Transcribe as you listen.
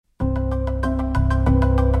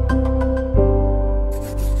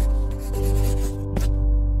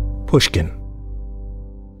Pushkin.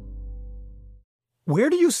 Where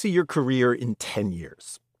do you see your career in 10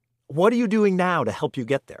 years? What are you doing now to help you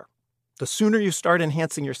get there? The sooner you start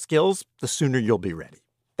enhancing your skills, the sooner you'll be ready.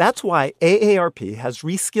 That's why AARP has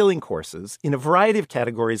reskilling courses in a variety of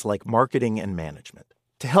categories like marketing and management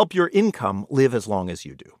to help your income live as long as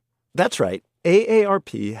you do. That's right.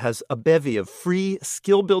 AARP has a bevy of free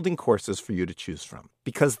skill-building courses for you to choose from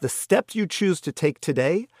because the steps you choose to take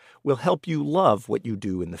today will help you love what you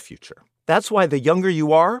do in the future. That's why the younger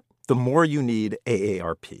you are, the more you need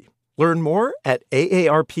AARP. Learn more at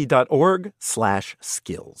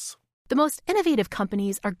aarp.org/skills. The most innovative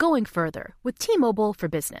companies are going further with T-Mobile for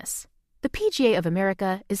Business. The PGA of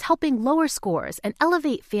America is helping lower scores and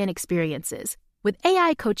elevate fan experiences with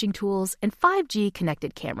AI coaching tools and 5G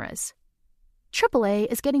connected cameras. AAA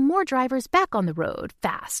is getting more drivers back on the road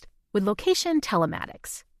fast with location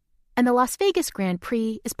telematics. And the Las Vegas Grand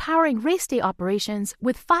Prix is powering race day operations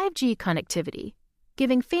with 5G connectivity,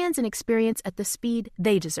 giving fans an experience at the speed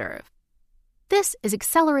they deserve. This is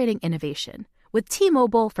accelerating innovation with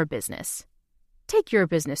T-Mobile for Business. Take your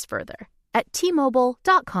business further at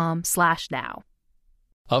T-Mobile.com/now.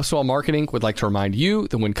 Upswell Marketing would like to remind you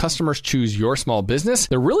that when customers choose your small business,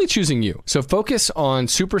 they're really choosing you. So focus on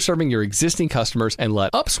super serving your existing customers and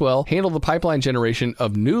let Upswell handle the pipeline generation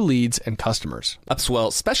of new leads and customers.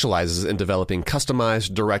 Upswell specializes in developing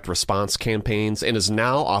customized direct response campaigns and is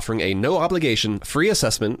now offering a no-obligation free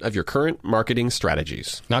assessment of your current marketing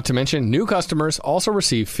strategies. Not to mention, new customers also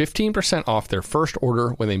receive 15% off their first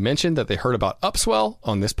order when they mention that they heard about Upswell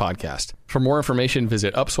on this podcast. For more information,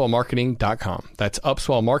 visit upswellmarketing.com. That's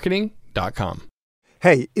upswellmarketing.com.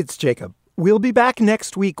 Hey, it's Jacob. We'll be back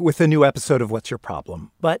next week with a new episode of What's Your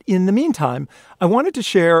Problem? But in the meantime, I wanted to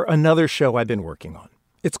share another show I've been working on.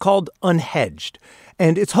 It's called Unhedged,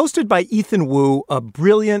 and it's hosted by Ethan Wu, a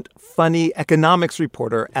brilliant, funny economics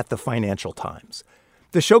reporter at the Financial Times.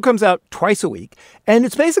 The show comes out twice a week, and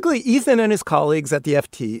it's basically Ethan and his colleagues at the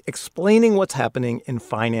FT explaining what's happening in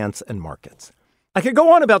finance and markets. I could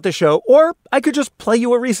go on about the show, or I could just play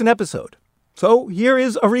you a recent episode. So here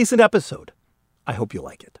is a recent episode. I hope you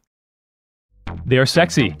like it. They are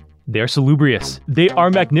sexy. They are salubrious. They are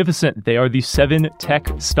magnificent. They are the 7 tech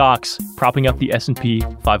stocks propping up the S&P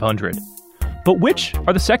 500. But which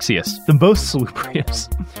are the sexiest, the most salubrious?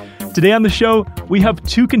 Today on the show, we have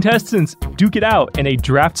 2 contestants duke it out in a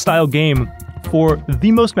draft-style game for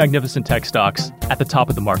the most magnificent tech stocks at the top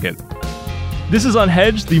of the market. This is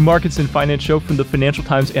Unhedged, the markets and finance show from the Financial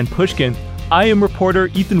Times and Pushkin. I am reporter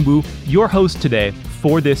Ethan Wu, your host today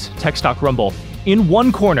for this Tech Stock Rumble. In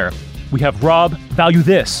one corner, we have Rob, value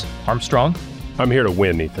this, Armstrong. I'm here to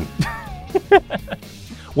win, Ethan.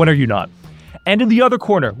 When are you not? And in the other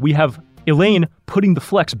corner, we have Elaine putting the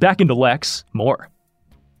flex back into Lex. More.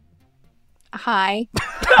 Hi.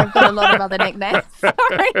 I've got a lot of other nicknames. Sorry.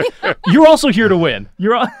 You're also here to win.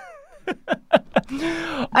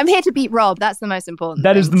 I'm here to beat Rob. That's the most important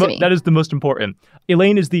That thing is the most important.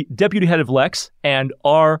 Elaine is the deputy head of Lex and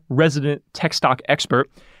our resident tech stock expert.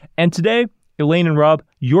 And today, Elaine and Rob,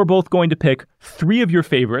 you're both going to pick 3 of your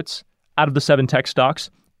favorites out of the 7 tech stocks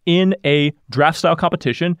in a draft-style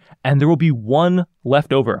competition, and there will be 1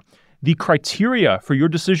 left over. The criteria for your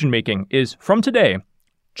decision-making is from today,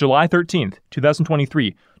 July 13th,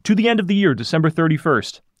 2023, to the end of the year, December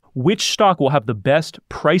 31st. Which stock will have the best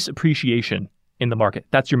price appreciation in the market?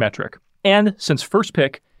 That's your metric. And since first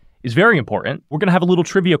pick is very important, we're going to have a little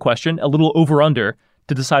trivia question, a little over-under,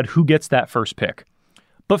 to decide who gets that first pick.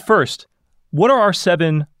 But first, what are our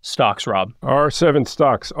 7 stocks, Rob? Our 7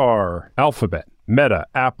 stocks are Alphabet, Meta,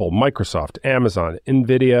 Apple, Microsoft, Amazon,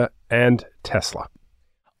 NVIDIA, and Tesla.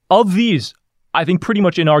 Of these, I think pretty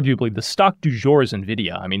much inarguably, the stock du jour is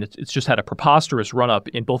NVIDIA. I mean, it's just had a preposterous run-up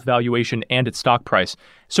in both valuation and its stock price.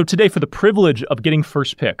 So today, for the privilege of getting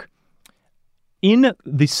first pick, in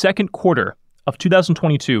the second quarter of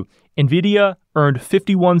 2022, NVIDIA earned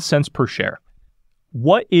 51 cents per share.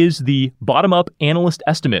 What is the bottom-up analyst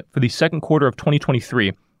estimate for the second quarter of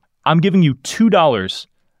 2023? I'm giving you $2.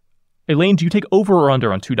 Elaine, do you take over or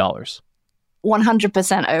under on $2?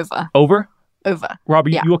 100% over. Over? Over. Rob,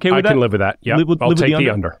 you okay with that? I can live with that. Yeah, I'll take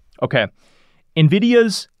the under. Okay.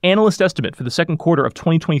 NVIDIA's analyst estimate for the second quarter of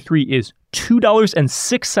 2023 is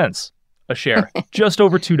 $2.06 a share, just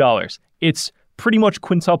over $2. It's pretty much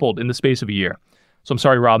quintupled in the space of a year. So I'm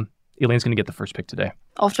sorry, Rob. Elaine's going to get the first pick today.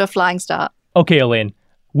 Off to a flying start. Okay, Elaine.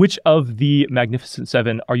 Which of the Magnificent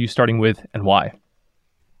 7 are you starting with and why?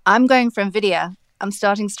 I'm going for NVIDIA. I'm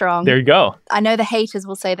starting strong. There you go. I know the haters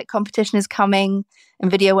will say that competition is coming.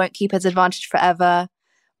 NVIDIA won't keep its advantage forever.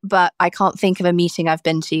 But I can't think of a meeting I've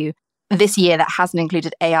been to this year that hasn't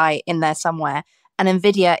included AI in there somewhere. And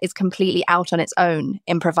NVIDIA is completely out on its own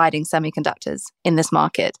in providing semiconductors in this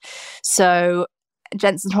market. So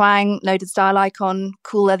Jensen Huang, noted style icon,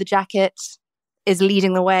 cool leather jacket, is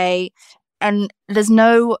leading the way. And there's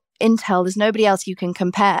no Intel, there's nobody else you can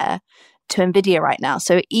compare to NVIDIA right now.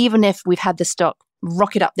 So even if we've had the stock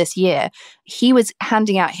rocket up this year, he was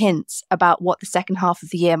handing out hints about what the second half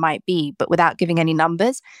of the year might be, but without giving any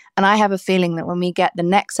numbers. And I have a feeling that when we get the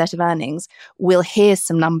next set of earnings, we'll hear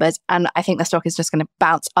some numbers. And I think the stock is just going to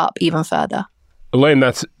bounce up even further. Elaine,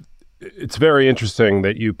 it's very interesting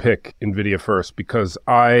that you pick NVIDIA first, because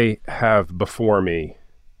I have before me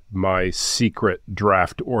my secret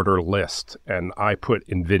draft order list, and I put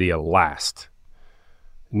NVIDIA last.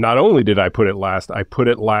 Not only did I put it last, I put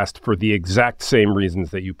it last for the exact same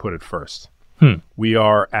reasons that you put it first. We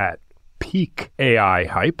are at peak AI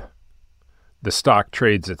hype. The stock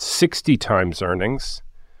trades at 60 times earnings.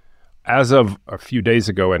 As of a few days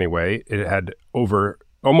ago anyway, it had over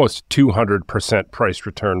almost 200% price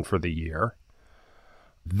return for the year.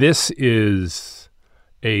 This is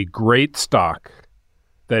a great stock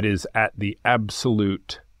that is at the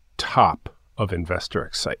absolute top of investor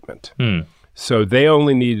excitement. So they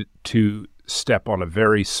only need to step on a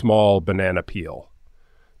very small banana peel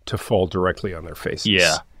to fall directly on their faces.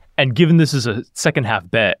 Yeah. And given this is a second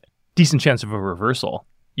half bet, decent chance of a reversal,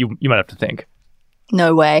 you might have to think.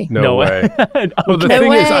 No way. No way. Well, the No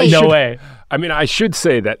thing is, way. No way. I mean, I should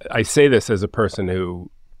say that I say this as a person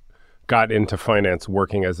who got into finance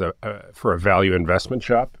working as for a value investment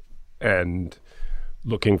shop and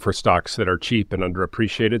looking for stocks that are cheap and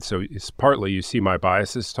underappreciated. So it's partly you see my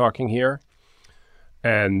biases talking here.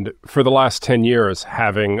 And for the last 10 years,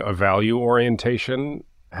 having a value orientation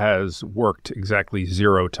has worked exactly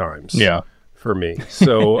 0 times for me.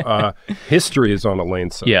 So history is on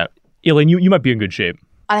Elaine's side. Yeah. Elaine, you might be in good shape.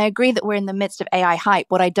 And I agree that we're in the midst of AI hype.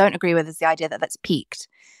 What I don't agree with is the idea that that's peaked.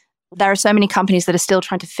 There are so many companies that are still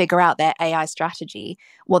trying to figure out their AI strategy.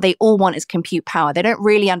 What they all want is compute power. They don't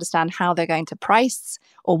really understand how they're going to price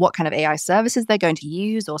or what kind of AI services they're going to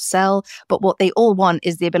use or sell. But what they all want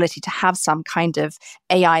is the ability to have some kind of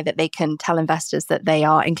AI that they can tell investors that they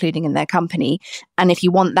are including in their company. And if you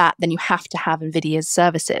want that, then you have to have NVIDIA's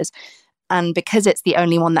services. And because it's the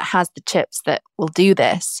only one that has the chips that will do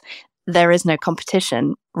this, there is no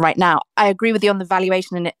competition right now. I agree with you on the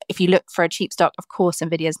valuation. And if you look for a cheap stock, of course,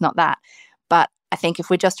 NVIDIA is not that. But I think if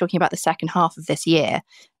we're just talking about the second half of this year,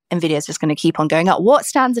 NVIDIA is just going to keep on going up. What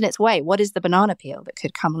stands in its way? What is the banana peel that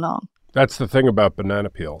could come along? That's the thing about banana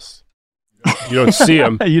peels. You don't see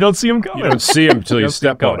them. You don't see them coming. You don't see them until you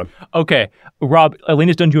step on them. Okay. Rob, Elaine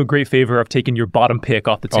has done you a great favor of taking your bottom pick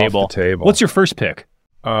off the table. Off the table. What's your first pick?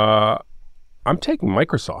 I'm taking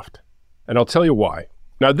Microsoft, and I'll tell you why.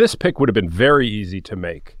 Now, this pick would have been very easy to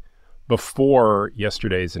make before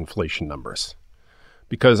yesterday's inflation numbers,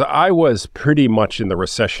 because I was pretty much in the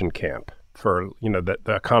recession camp for, that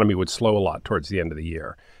the economy would slow a lot towards the end of the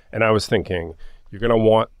year. And I was thinking, you're going to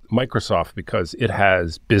want Microsoft because it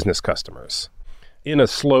has business customers. In a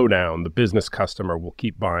slowdown, the business customer will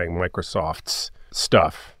keep buying Microsoft's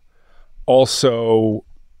stuff. Also,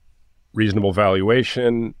 reasonable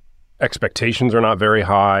valuation. Expectations are not very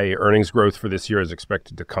high. Earnings growth for this year is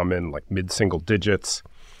expected to come in like mid-single digits.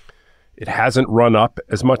 It hasn't run up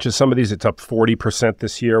as much as some of these. It's up 40%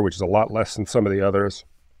 this year, which is a lot less than some of the others.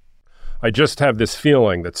 I just have this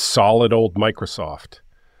feeling that solid old Microsoft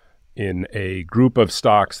in a group of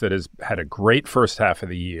stocks that has had a great first half of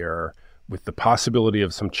the year with the possibility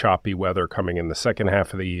of some choppy weather coming in the second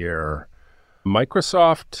half of the year,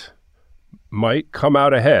 Microsoft might come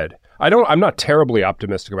out ahead. I'm not terribly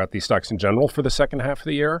optimistic about these stocks in general for the second half of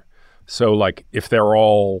the year. So like if they're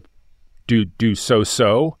all do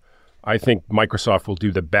so, I think Microsoft will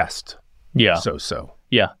do the best. Yeah. So.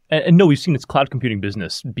 Yeah. And no, we've seen its cloud computing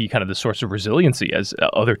business be kind of the source of resiliency as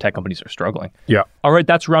other tech companies are struggling. Yeah. All right,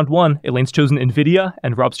 that's round one. Elaine's chosen NVIDIA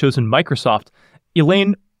and Rob's chosen Microsoft.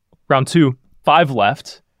 Elaine, round 2, 5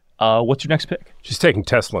 left. What's your next pick? She's taking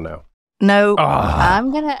Tesla now. No,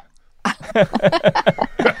 I'm going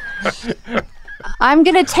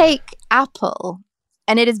to take Apple.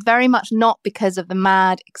 And it is very much not because of the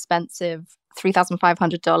mad, expensive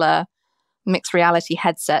 $3,500 mixed reality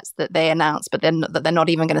headsets that they announced, but then that they're not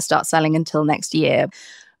even going to start selling until next year.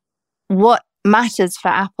 What matters for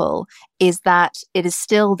Apple is that it is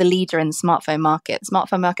still the leader in the smartphone market. The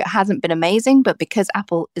smartphone market hasn't been amazing, but because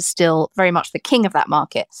Apple is still very much the king of that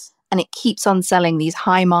market, and it keeps on selling these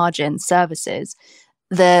high margin services,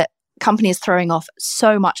 the company is throwing off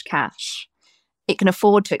so much cash. It can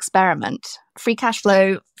afford to experiment. Free cash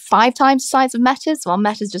flow 5 times the size of Meta's, while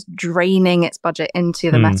Meta's just draining its budget into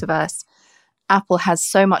the metaverse. Apple has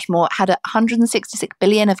so much more, had 166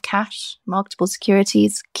 billion of cash, marketable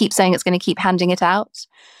securities, keep saying it's going to keep handing it out.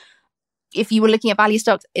 If you were looking at value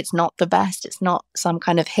stocks, it's not the best. It's not some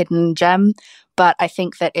kind of hidden gem, but I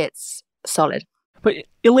think that it's solid. But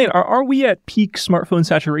Elaine, are we at peak smartphone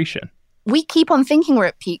saturation? We keep on thinking we're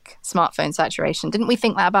at peak smartphone saturation. Didn't we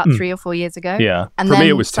think that about 3 or 4 years ago? Yeah. And For then me,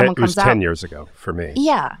 it was 10 out, years ago for me.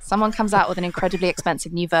 Yeah. Someone comes out with an incredibly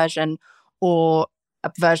expensive new version or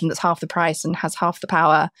a version that's half the price and has half the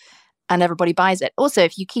power, and everybody buys it. Also,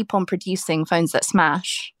 if you keep on producing phones that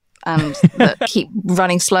smash and that keep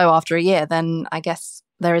running slow after a year, then I guess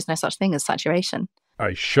there is no such thing as saturation.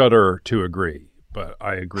 I shudder to agree, but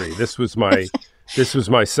I agree. This was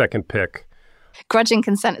my second pick. Grudging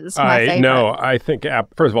consent is my favorite. No, I think,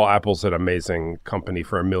 first of all, Apple's an amazing company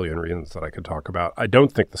for a million reasons that I could talk about. I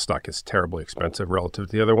don't think the stock is terribly expensive relative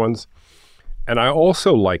to the other ones. And I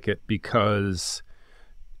also like it because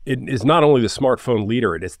it is not only the smartphone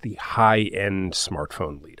leader, it is the high-end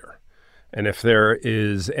smartphone leader. And if there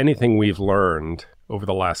is anything we've learned over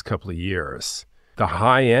the last couple of years, the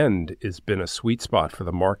high end has been a sweet spot for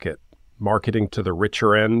the market. Marketing to the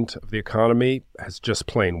richer end of the economy has just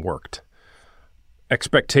plain worked.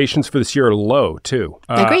 Expectations for this year are low, too.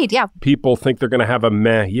 Agreed, yeah. People think they're going to have a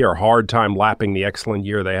meh year, hard time lapping the excellent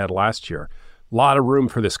year they had last year. A lot of room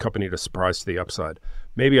for this company to surprise to the upside.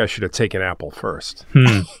 Maybe I should have taken Apple first.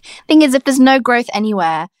 Thing is, if there's no growth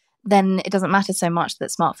anywhere, then it doesn't matter so much that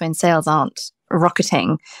smartphone sales aren't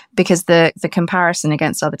rocketing, because the comparison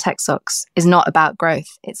against other tech stocks is not about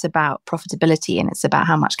growth. It's about profitability, and it's about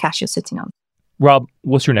how much cash you're sitting on. Rob,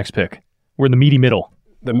 what's your next pick? We're in the meaty middle.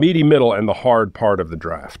 The meaty middle and the hard part of the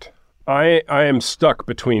draft. I am stuck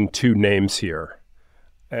between two names here,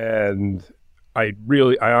 and I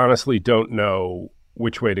honestly don't know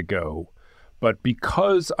which way to go. But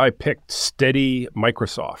because I picked steady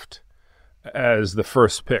Microsoft as the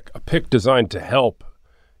first pick, a pick designed to help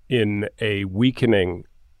in a weakening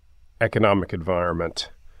economic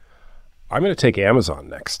environment, I'm going to take Amazon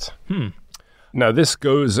next. Now, this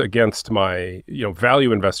goes against my,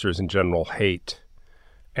 value investors in general hate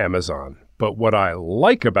Amazon. But what I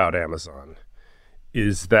like about Amazon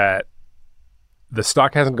is that the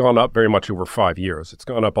stock hasn't gone up very much over 5 years. It's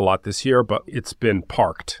gone up a lot this year, but it's been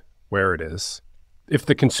parked where it is. If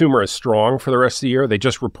the consumer is strong for the rest of the year, they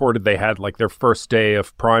just reported they had their first day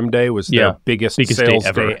of Prime Day was their biggest sales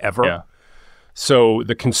day ever. Yeah. So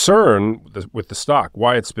the concern with the stock,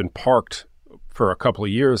 why it's been parked for a couple of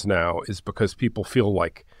years now, is because people feel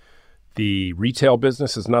like the retail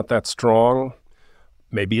business is not that strong.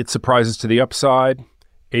 Maybe it surprises to the upside.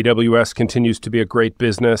 AWS continues to be a great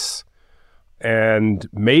business. And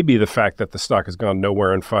maybe the fact that the stock has gone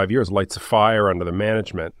nowhere in 5 years lights a fire under the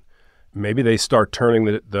management. Maybe they start turning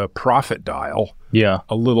the profit dial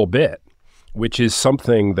a little bit, which is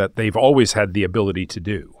something that they've always had the ability to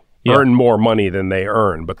do. Earn more money than they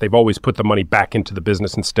earn, but they've always put the money back into the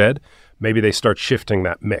business instead. Maybe they start shifting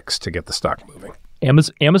that mix to get the stock moving.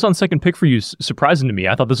 Amazon's second pick for you is surprising to me.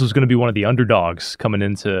 I thought this was going to be one of the underdogs coming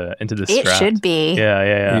into this draft. It should be.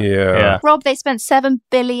 Yeah. Rob, they spent $7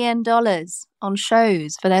 billion on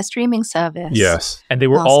shows for their streaming service. Yes. And they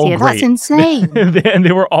were all great. That's insane. And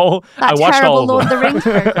they were all, I watched all of them. Lord of the Rings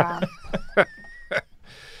program.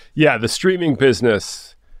 Yeah, the streaming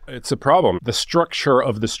business, it's a problem. The structure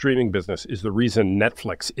of the streaming business is the reason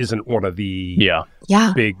Netflix isn't one of the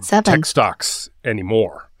big tech stocks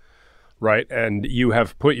anymore. Right? And you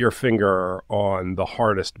have put your finger on the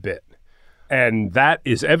hardest bit. And that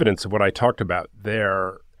is evidence of what I talked about,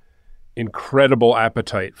 their incredible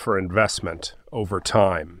appetite for investment over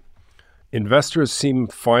time. Investors seem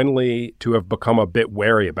finally to have become a bit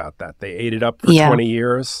wary about that. They ate it up for 20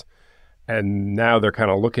 years, and now they're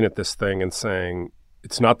kind of looking at this thing and saying,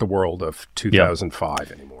 it's not the world of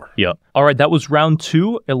 2005 anymore. Yeah. All right, that was round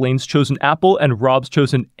 2. Elaine's chosen Apple, and Rob's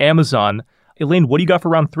chosen Amazon. Elaine, what do you got for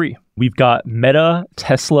round 3? We've got Meta,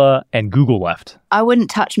 Tesla, and Google left. I wouldn't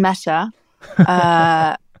touch Meta.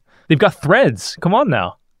 They've got Threads. Come on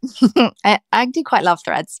now. I do quite love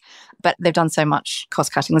Threads, but they've done so much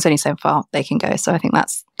cost cutting. There's only so far they can go. So I think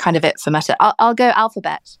that's kind of it for Meta. I'll go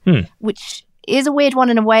Alphabet, which is a weird one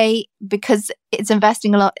in a way because it's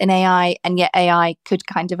investing a lot in AI, and yet AI could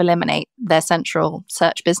kind of eliminate their central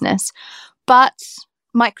search business. But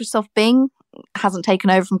Microsoft Bing hasn't taken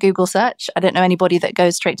over from Google search. I don't know anybody that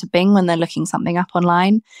goes straight to Bing when they're looking something up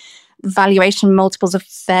online. Valuation multiples are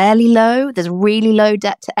fairly low. There's really low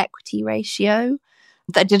debt to equity ratio.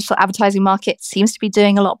 The digital advertising market seems to be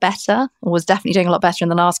doing a lot better, or was definitely doing a lot better in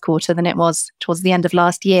the last quarter than it was towards the end of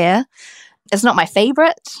last year. It's not my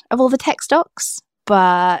favorite of all the tech stocks,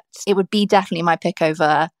 but it would be definitely my pick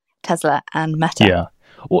over Tesla and Meta. Yeah.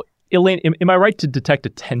 Well, Elaine, am I right to detect a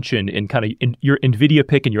tension in kind of in your NVIDIA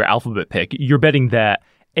pick and your Alphabet pick? You're betting that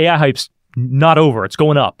AI hype's not over. It's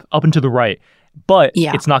going up and to the right, but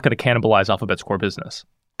it's not going to cannibalize Alphabet's core business.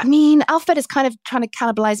 I mean, Alphabet is kind of trying to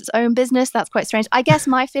cannibalize its own business. That's quite strange. I guess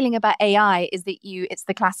my feeling about AI is that it's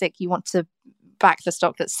the classic, you want to back the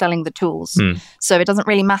stock that's selling the tools. So it doesn't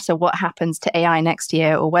really matter what happens to AI next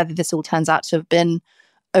year or whether this all turns out to have been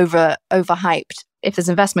overhyped. If there's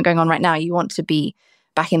investment going on right now, you want to be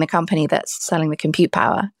backing the company that's selling the compute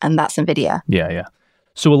power, and that's NVIDIA. Yeah.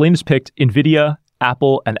 So Elaine has picked NVIDIA,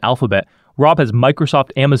 Apple, and Alphabet. Rob has Microsoft,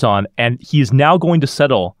 Amazon, and he is now going to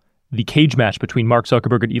settle the cage match between Mark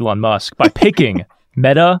Zuckerberg and Elon Musk by picking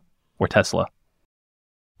Meta or Tesla.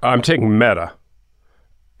 I'm taking Meta.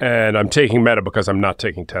 And I'm taking Meta because I'm not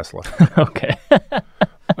taking Tesla. Okay.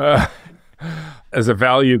 As a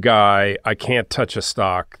value guy, I can't touch a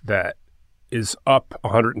stock that is up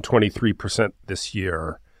 123% this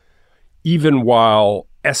year, even while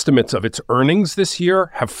estimates of its earnings this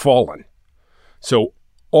year have fallen. So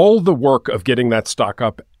all the work of getting that stock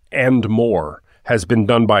up and more has been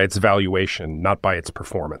done by its valuation, not by its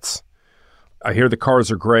performance. I hear the cars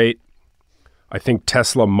are great. I think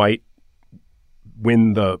Tesla might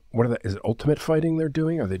win is it ultimate fighting they're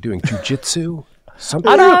doing? Are they doing jiu-jitsu?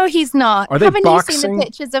 Something? No, he's not. Are they Haven't boxing? you seen the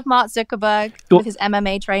pictures of Mark Zuckerberg with his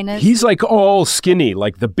MMA trainers? He's like all skinny,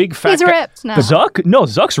 like the big fat He's ripped now. Zuck? No,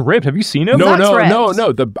 Zuck's ripped. Have you seen him? Zuck's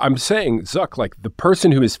ripped. No. I'm saying Zuck, like the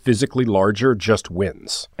person who is physically larger just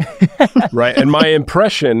wins. Right? And my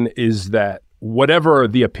impression is that whatever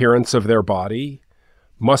the appearance of their body,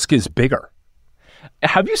 Musk is bigger.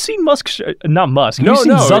 Have you seen Musk? Not Musk. Have No, you seen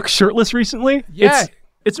no. Zuck shirtless recently? Yeah.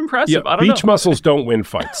 It's impressive. I don't beach know. muscles don't win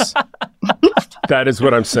fights. That is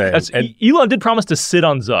what I'm saying. And Elon did promise to sit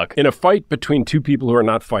on Zuck. in a fight between two people who are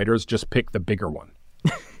not fighters, just pick the bigger one.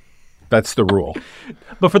 That's the rule.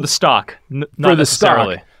 But for the stock, not For the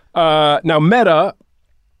necessarily. stock. Now, Meta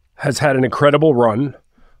has had an incredible run.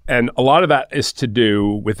 And a lot of that is to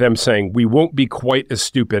do with them saying, we won't be quite as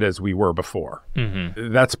stupid as we were before.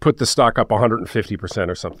 Mm-hmm. That's put the stock up 150%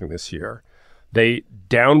 or something this year. They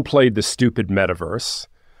downplayed the stupid metaverse,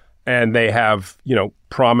 and they have,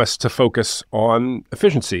 promised to focus on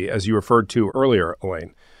efficiency, as you referred to earlier,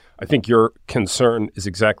 Elaine. I think your concern is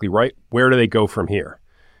exactly right. Where do they go from here?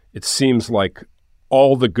 It seems like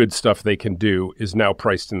all the good stuff they can do is now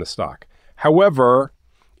priced in the stock. However,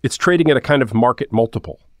 it's trading at a kind of market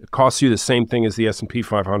multiple. It costs you the same thing as the S&P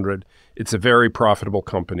 500. It's a very profitable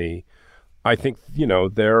company. I think,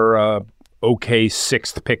 they're okay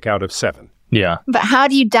sixth pick out of 7. Yeah. But how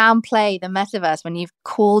do you downplay the metaverse when you've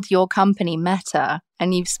called your company Meta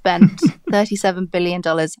and you've spent $37 billion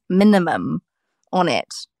minimum on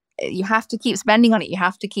it? You have to keep spending on it. You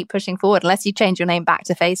have to keep pushing forward unless you change your name back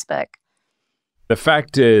to Facebook. The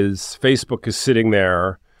fact is, Facebook is sitting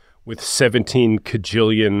there with 17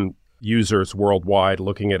 kajillion users worldwide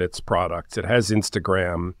looking at its products. It has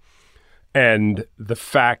Instagram. And the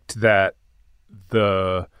fact that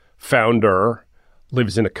the founder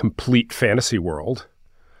lives in a complete fantasy world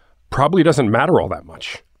probably doesn't matter all that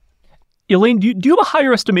much. Elaine, do you have a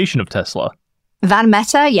higher estimation of Tesla? Than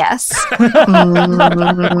Meta, yes.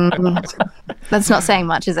 That's not saying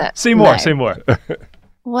much, is it? Say more, No. say more.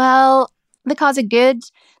 Well, the cars are good.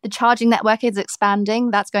 The charging network is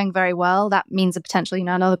expanding. That's going very well. That means a potential,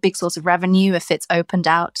 another big source of revenue if it's opened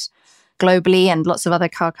out globally, and lots of other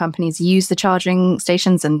car companies use the charging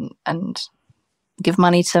stations and give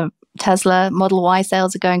money to Tesla. Model Y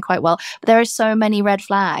sales are going quite well. But there are so many red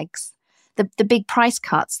flags. The big price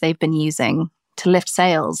cuts they've been using to lift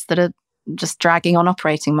sales that are just dragging on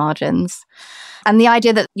operating margins. And the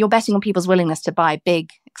idea that you're betting on people's willingness to buy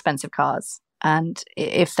big, expensive cars. And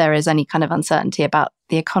if there is any kind of uncertainty about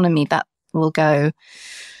the economy, that will go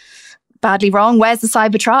badly wrong. Where's the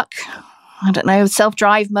Cybertruck? I don't know,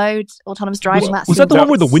 self-drive mode, autonomous driving. Was that the one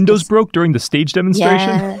where the windows broke during the stage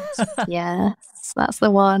demonstration? Yes, that's the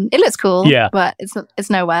one. It looks cool, but it's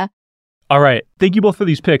nowhere. All right. Thank you both for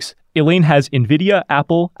these picks. Elaine has NVIDIA,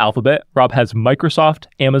 Apple, Alphabet. Rob has Microsoft,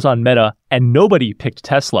 Amazon, Meta, and nobody picked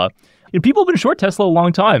Tesla. People have been short Tesla a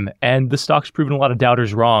long time, and the stock's proven a lot of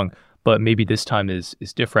doubters wrong, but maybe this time is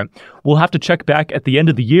different. We'll have to check back at the end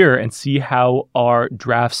of the year and see how our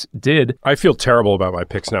drafts did. I feel terrible about my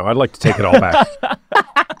picks now. I'd like to take it all back.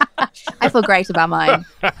 I feel great about mine.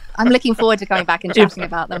 I'm looking forward to coming back and chatting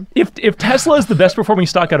about them. If Tesla is the best performing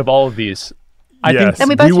stock out of all of these, I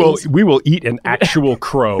think then we will eat an actual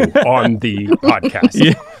crow on the podcast.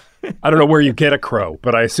 Yeah. I don't know where you get a crow,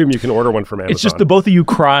 but I assume you can order one from Amazon. It's just the both of you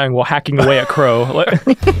crying while hacking away at crow.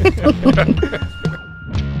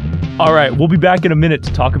 All right, we'll be back in a minute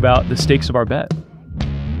to talk about the stakes of our bet.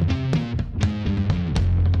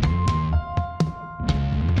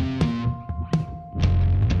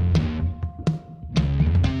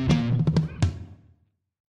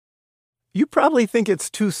 You probably think it's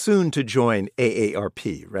too soon to join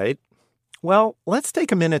AARP, right? Well, let's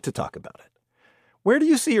take a minute to talk about it. Where do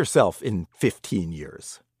you see yourself in 15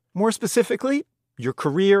 years? More specifically, your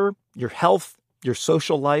career, your health, your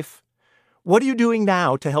social life. What are you doing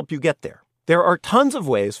now to help you get there? There are tons of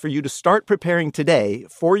ways for you to start preparing today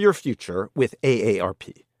for your future with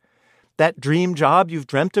AARP. That dream job you've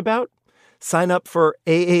dreamt about? Sign up for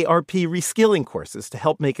AARP reskilling courses to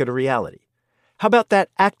help make it a reality. How about that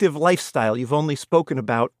active lifestyle you've only spoken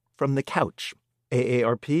about from the couch?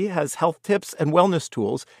 AARP has health tips and wellness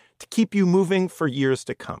tools to keep you moving for years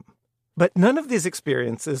to come. But none of these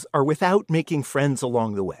experiences are without making friends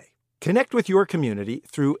along the way. Connect with your community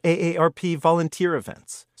through AARP volunteer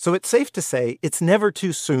events. So it's safe to say it's never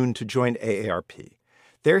too soon to join AARP.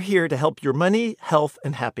 They're here to help your money, health,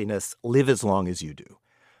 and happiness live as long as you do.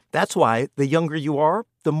 That's why the younger you are,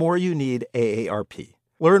 the more you need AARP.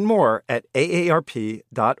 Learn more at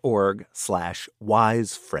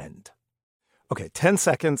aarp.org/wisefriend. Okay, 10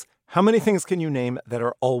 seconds. How many things can you name that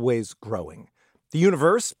are always growing? The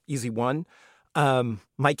universe, easy one.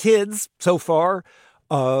 My kids, so far.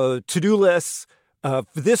 To-do lists. For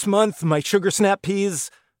this month, my sugar snap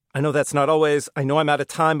peas. I know that's not always. I know I'm out of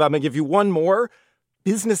time, but I'm going to give you one more.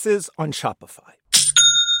 Businesses on Shopify.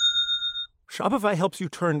 Shopify helps you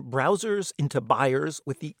turn browsers into buyers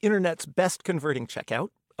with the internet's best converting checkout,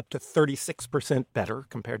 up to 36% better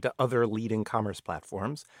compared to other leading commerce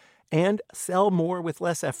platforms, and sell more with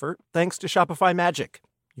less effort thanks to Shopify Magic,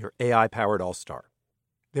 your AI-powered all-star.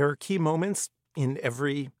 There are key moments in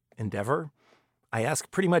every endeavor. I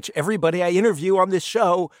ask pretty much everybody I interview on this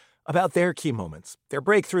show about their key moments, their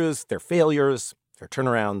breakthroughs, their failures, their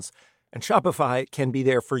turnarounds, and Shopify can be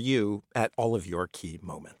there for you at all of your key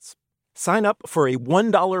moments. Sign up for a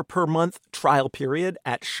 $1 per month trial period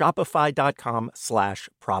at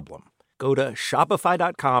shopify.com/problem. Go to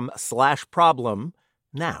shopify.com/problem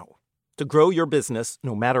now to grow your business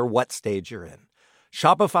no matter what stage you're in.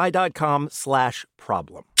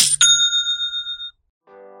 Shopify.com/problem.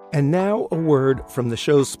 And now a word from the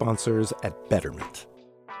show's sponsors at Betterment.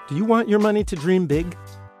 Do you want your money to dream big?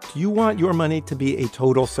 Do you want your money to be a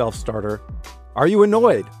total self-starter? Are you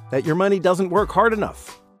annoyed that your money doesn't work hard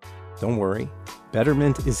enough? Don't worry,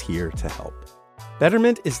 Betterment is here to help.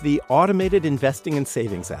 Betterment is the automated investing and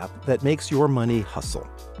savings app that makes your money hustle.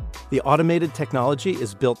 The automated technology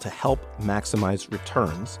is built to help maximize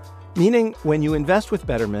returns, meaning when you invest with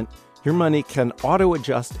Betterment, your money can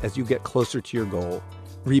auto-adjust as you get closer to your goal,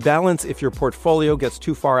 rebalance if your portfolio gets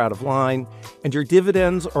too far out of line, and your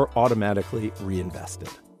dividends are automatically reinvested.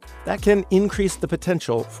 That can increase the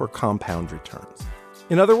potential for compound returns.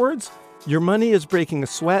 In other words, your money is breaking a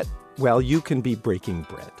sweat while you can be breaking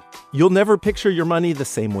bread. You'll never picture your money the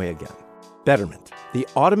same way again. Betterment, the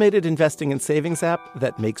automated investing and savings app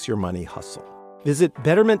that makes your money hustle. Visit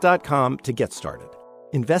Betterment.com to get started.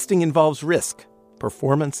 Investing involves risk.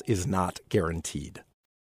 Performance is not guaranteed.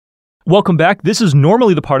 Welcome back. This is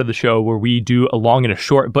normally the part of the show where we do a long and a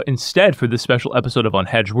short, but instead for this special episode of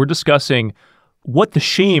Unhedged, we're discussing what the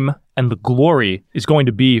shame and the glory is going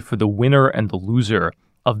to be for the winner and the loser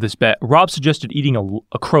of this bet. Rob suggested eating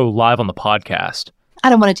a crow live on the podcast. I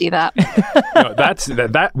don't want to do that. No,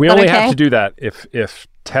 that we only have to do that if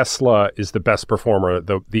Tesla is the best performer.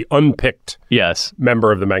 The unpicked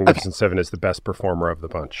member of the Magnificent Seven is the best performer of the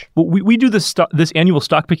bunch. Well, we do this annual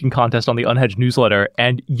stock picking contest on the Unhedged newsletter,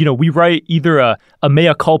 and we write either a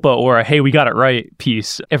mea culpa or a hey, we got it right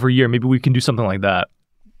piece every year. Maybe we can do something like that.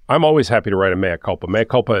 I'm always happy to write a mea culpa. Mea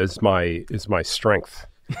culpa is my strength.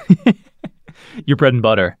 Your bread and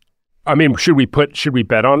butter. I mean, should we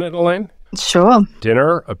bet on it, Elaine? Sure.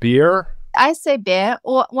 Dinner, a beer? I say beer,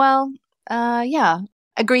 or a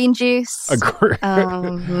green juice.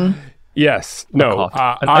 Yes. No.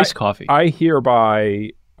 An iced coffee. I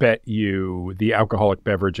hereby bet you the alcoholic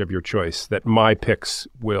beverage of your choice that my picks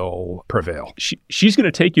will prevail. She's going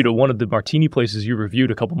to take you to one of the martini places you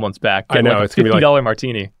reviewed a couple months back. I know. It's going to be $50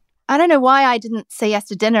 martini. I don't know why I didn't say yes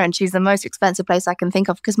to dinner and choose the most expensive place I can think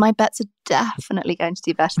of, because my bets are definitely going to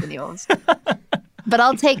do better than yours. But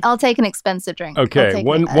I'll take an expensive drink. Okay,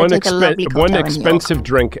 one expensive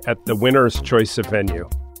drink at the winner's choice of venue.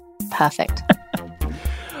 Perfect.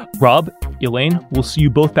 Rob, Elaine, we'll see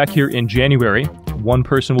you both back here in January. One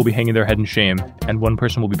person will be hanging their head in shame, and one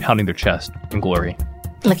person will be pounding their chest in glory.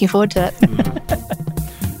 Looking forward to it.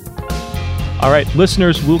 All right,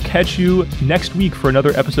 listeners, we'll catch you next week for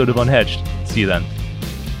another episode of Unhedged. See you then.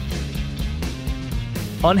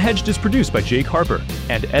 Unhedged is produced by Jake Harper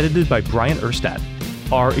and edited by Brian Erstad.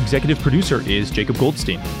 Our executive producer is Jacob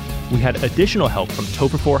Goldstein. We had additional help from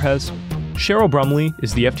Topher Forhes. Cheryl Brumley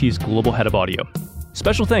is the FT's global head of audio.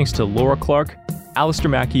 Special thanks to Laura Clark,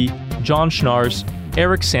 Alistair Mackey, John Schnars,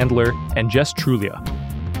 Eric Sandler, and Jess Trulia.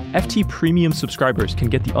 FT Premium subscribers can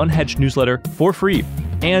get the Unhedged newsletter for free,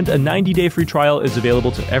 and a 90-day free trial is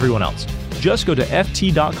available to everyone else. Just go to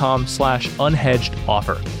ft.com/unhedged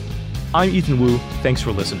offer. I'm Ethan Wu. Thanks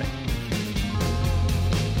for listening.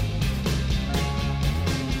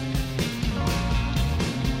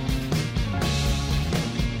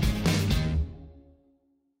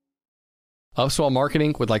 Upswell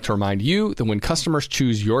Marketing would like to remind you that when customers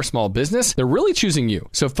choose your small business, they're really choosing you.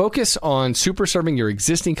 So focus on super serving your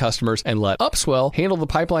existing customers and let Upswell handle the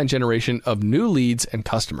pipeline generation of new leads and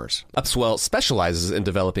customers. Upswell specializes in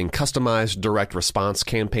developing customized direct response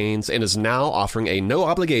campaigns and is now offering a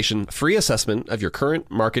no-obligation free assessment of your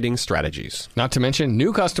current marketing strategies. Not to mention,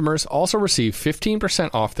 new customers also receive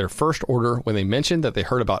 15% off their first order when they mention that they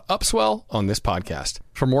heard about Upswell on this podcast.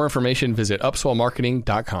 For more information, visit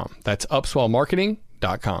upswellmarketing.com. That's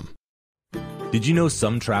upswellmarketing.com. Did you know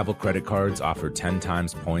some travel credit cards offer 10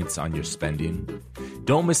 times points on your spending?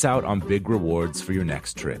 Don't miss out on big rewards for your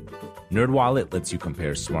next trip. NerdWallet lets you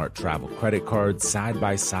compare smart travel credit cards side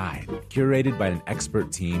by side, curated by an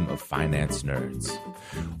expert team of finance nerds.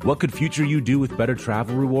 What could future you do with better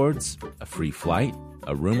travel rewards? A free flight?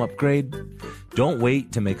 A room upgrade? Don't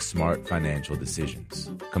wait to make smart financial decisions.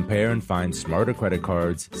 Compare and find smarter credit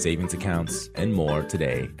cards, savings accounts, and more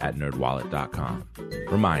today at nerdwallet.com.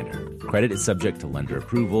 Reminder, credit is subject to lender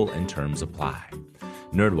approval and terms apply.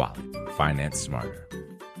 NerdWallet, finance smarter.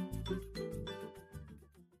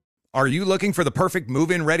 Are you looking for the perfect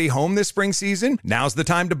move-in ready home this spring season? Now's the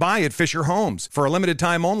time to buy at Fisher Homes. For a limited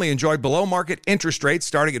time only, enjoy below-market interest rates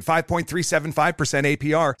starting at 5.375%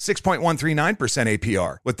 APR, 6.139%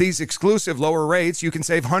 APR. With these exclusive lower rates, you can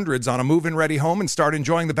save hundreds on a move-in ready home and start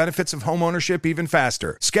enjoying the benefits of home ownership even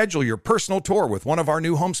faster. Schedule your personal tour with one of our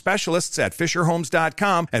new home specialists at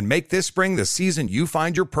FisherHomes.com and make this spring the season you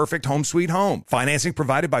find your perfect home sweet home. Financing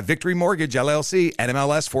provided by Victory Mortgage, LLC,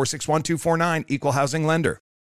 NMLS 461249, Equal Housing Lender.